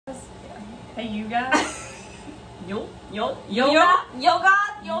Hey, you guys. Yoga.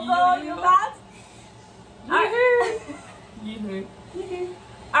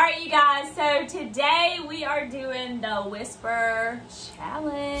 Alright, you guys, so today we are doing the Whisper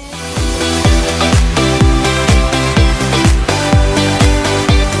Challenge.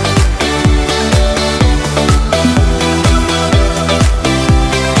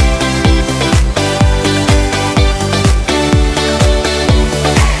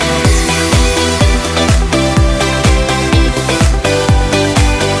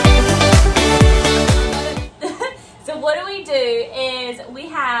 So what do? Is we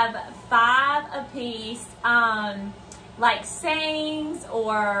have 5 apiece, like sayings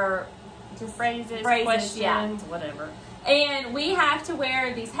or just phrases, questions, yeah, whatever. And we have to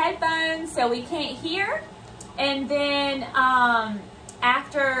wear these headphones so we can't hear. And then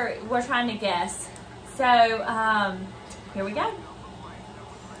after we're trying to guess. So here we go.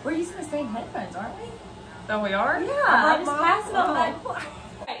 We're using the same headphones, aren't we? Oh, we are? Yeah, I just passed it on back.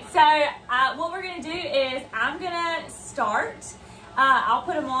 Okay, so what we're gonna do is I'm gonna start. I'll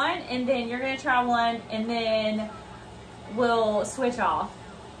put them on, and then you're gonna try one, and then we'll switch off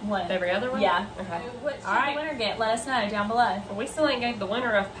one. Every other one? Yeah. Okay. What should the winner get? Let us know down below. Well, we still ain't gave the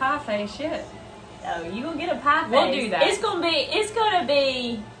winner of pie face yet. Oh, you gonna get a pie face? We'll do that. It's gonna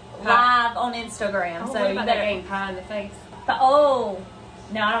be live on Instagram. Oh, so what you about better. that getting pie in the face? Oh,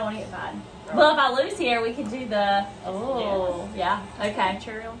 no, I don't want to get pie. Right. Well, if I lose here, we could do the. Oh, yeah. Okay.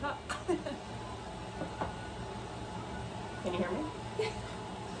 Cherry on top. Can you hear me?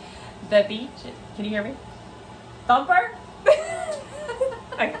 The beach. Can you hear me? Thumper.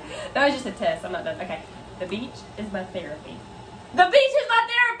 Okay. That was just a test. I'm not done. Okay. The beach is my therapy. The beach is my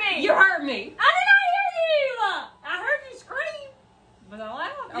therapy. You heard me. I did not hear you. I heard you scream. Was I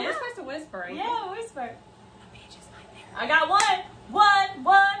loud? Oh, Yeah. we're supposed to whisper. Ain't we? Yeah, whisper. The beach is my therapy. I got one.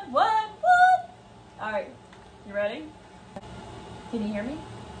 All right. You ready? Can you hear me?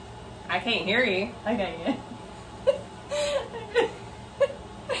 I can't hear you. Okay, yeah.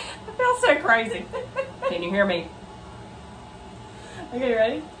 I feel so crazy. Can you hear me? Okay, you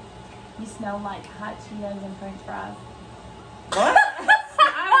ready? You smell like hot Cheetos and French fries. What?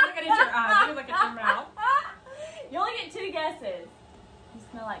 I'm looking at your eyes. You look at your mouth. You only get 2 guesses. You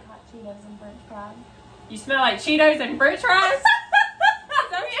smell like hot Cheetos and French fries. You smell like Cheetos and French fries? Is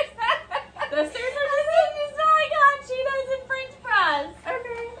that what you said? That's seriously what you said? You smell like hot Cheetos and French fries.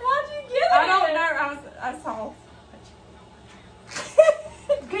 Okay. How'd you get it? I don't know. I saw.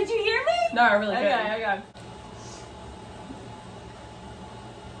 Could you hear me? No, I really couldn't. Okay.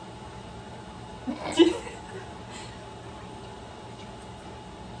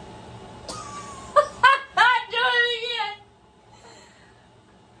 Do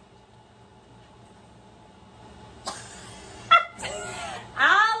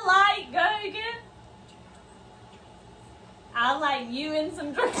it again. I like you and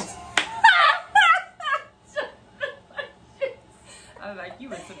some drinks. I like you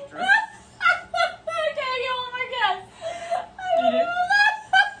with some Okay, drink. I get one more guess. You do?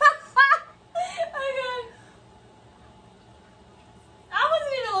 Okay. I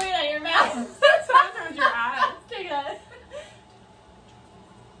wasn't even looking at your mouth. That's what I with your eyes. Take that.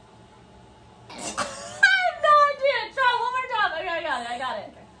 I have no idea. Try one more time. Okay, I got it.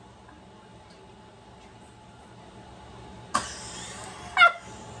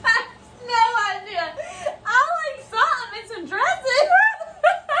 No idea. I like something and some dresses.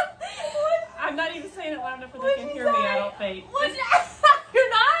 I'm not even saying it loud enough for they What'd can you hear me, say? I don't think. You're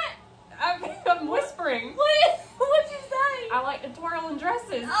not? I'm whispering. What'd you say? I like to twirl in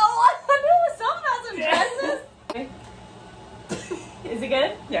dresses. Oh, I knew it was something about some dresses. Is it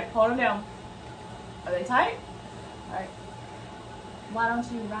good? Yeah. Hold them down. Are they tight? All right. Why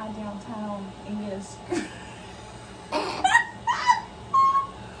don't you ride downtown and get a scooter?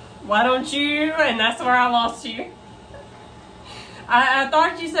 Why don't you? And that's where I lost you. I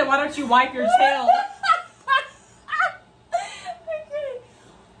thought you said, why don't you wipe your tail? Okay.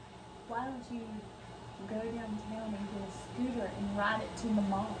 Why don't you go downtown and get a scooter and ride it to the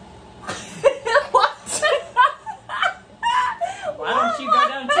mall? What? Why don't you go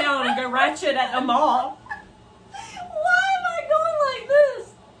downtown and go ratchet at the mall? Why am I going like this?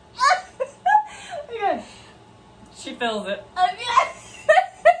 Okay. She feels it. Okay.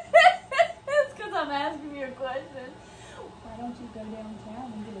 It's because I'm asking you a question. Why don't you go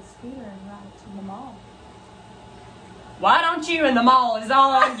downtown and get a scooter and ride it to the mall? Why don't you in the mall is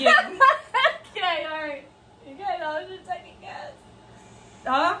all I'm getting. Okay, alright. Okay, that was your second guess.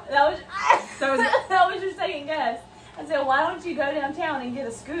 Huh? That was So is it- that was your second guess. I said, why don't you go downtown and get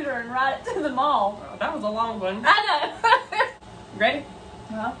a scooter and ride it to the mall? Oh, that was a long one. I know. Ready?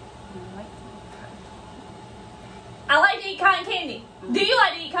 Huh? I like to eat cotton candy. Do you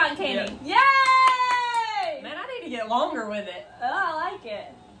like to eat cotton candy? Yeah. Yay! Man, I need to get longer with it. Oh, I like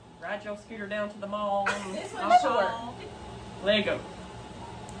it. Ride your scooter down to the mall. And This one's short. Lego.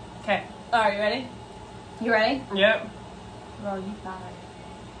 Okay. Are you ready? You ready? Yep. Roll you 5.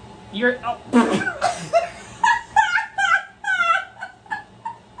 You're. Oh.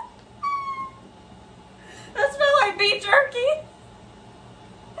 That smells like beef jerky.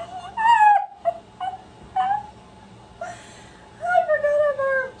 I forgot I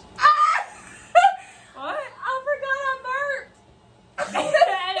burped. What? I forgot I burped.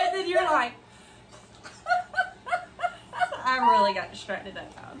 And then you're like. I really got distracted that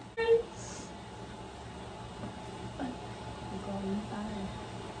time.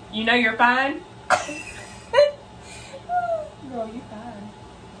 You know you're fine? Girl, you fine.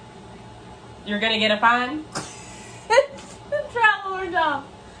 You're gonna get a fine? Try one more time.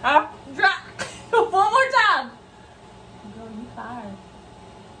 Huh? Try one more time. Girl, you fired.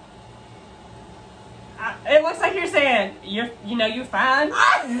 It looks like you're saying, you know you're fine?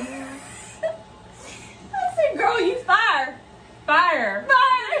 I said, girl, you fired. Fire.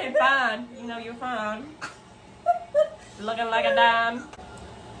 Fire. You're fine. You know you're fine. Looking like a dime.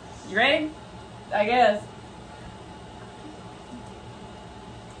 You ready? I guess.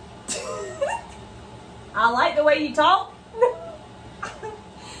 I like the way you talk.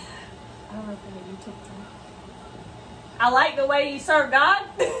 I like the way you serve God.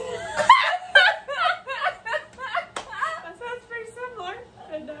 That sounds pretty similar.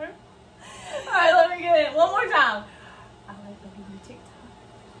 I know. Alright, let me get it one more time. I like the way you TikTok.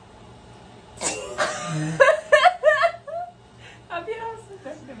 I'll be honest with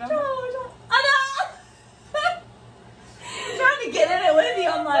you. I know. I'm trying to get in it with you.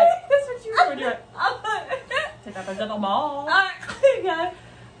 I'm like, That's what you were doing. Take up into the mall. Alright, okay.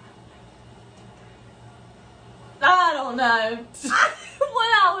 I don't know.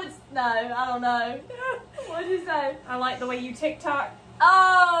 I don't know. What'd you say? I like the way you TikTok.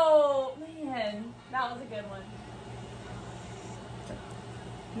 Oh, man. That was a good one.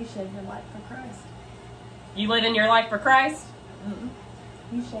 You shed your life for Christ. You living your life for Christ?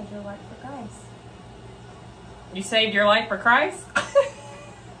 You shed your life for Christ. You saved your life for Christ?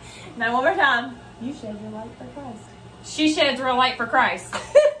 Now, one more time. You shed your life for Christ. She sheds her light for Christ.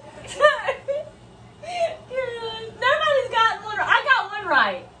 Nobody's gotten one right. I got one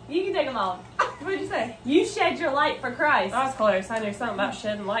right. You can take them all. What did you say? You shed your light for Christ. That was close. I knew something about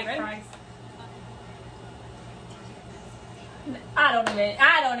shedding light for Christ. I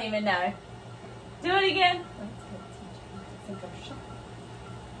don't even know. Do it again.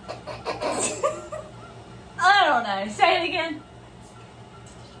 I don't know. Say it again.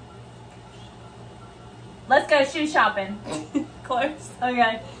 Let's go shoe shopping. Close.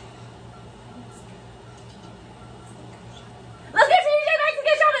 Okay. Let's go to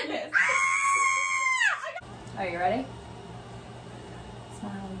Mexican shopping. Yes. Are you ready?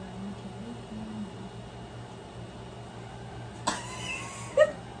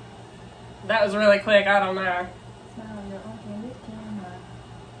 That was really quick. I don't know.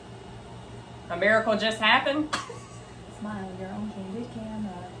 A miracle just happened? Smile your own candid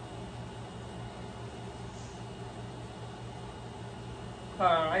camera. Hold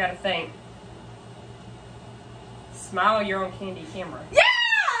on, I gotta think. Smile your own candy camera. Yeah!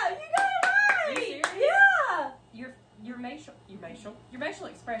 You got it Are you right! serious? Yeah! Your facial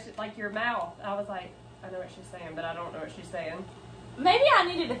expression, like your mouth. I was like, I know what she's saying, but I don't know what she's saying. Maybe I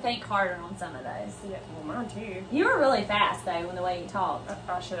needed to think harder on some of those. Yeah, well, mine too. You were really fast though in the way you talked.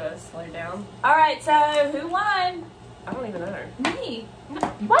 I should have slowed down. Alright, so who won? I don't even know. Me.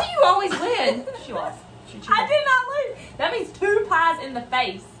 Why do you always win? She lost. She cheated. I did not lose. That means 2 pies in the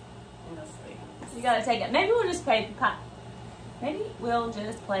face. You gotta take it. Maybe we'll just play the pie. Maybe we'll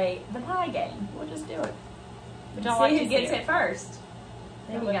just play the pie game. We'll just do it. See y'all like who to gets see it first.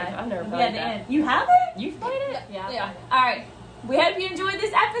 There we go. I've never We played got the that. end. You haven't? You've played it? Yeah. Alright. We hope you enjoyed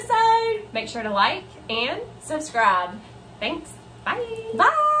this episode. Make sure to like and Subscribe. thanks. Bye.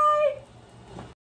 Bye.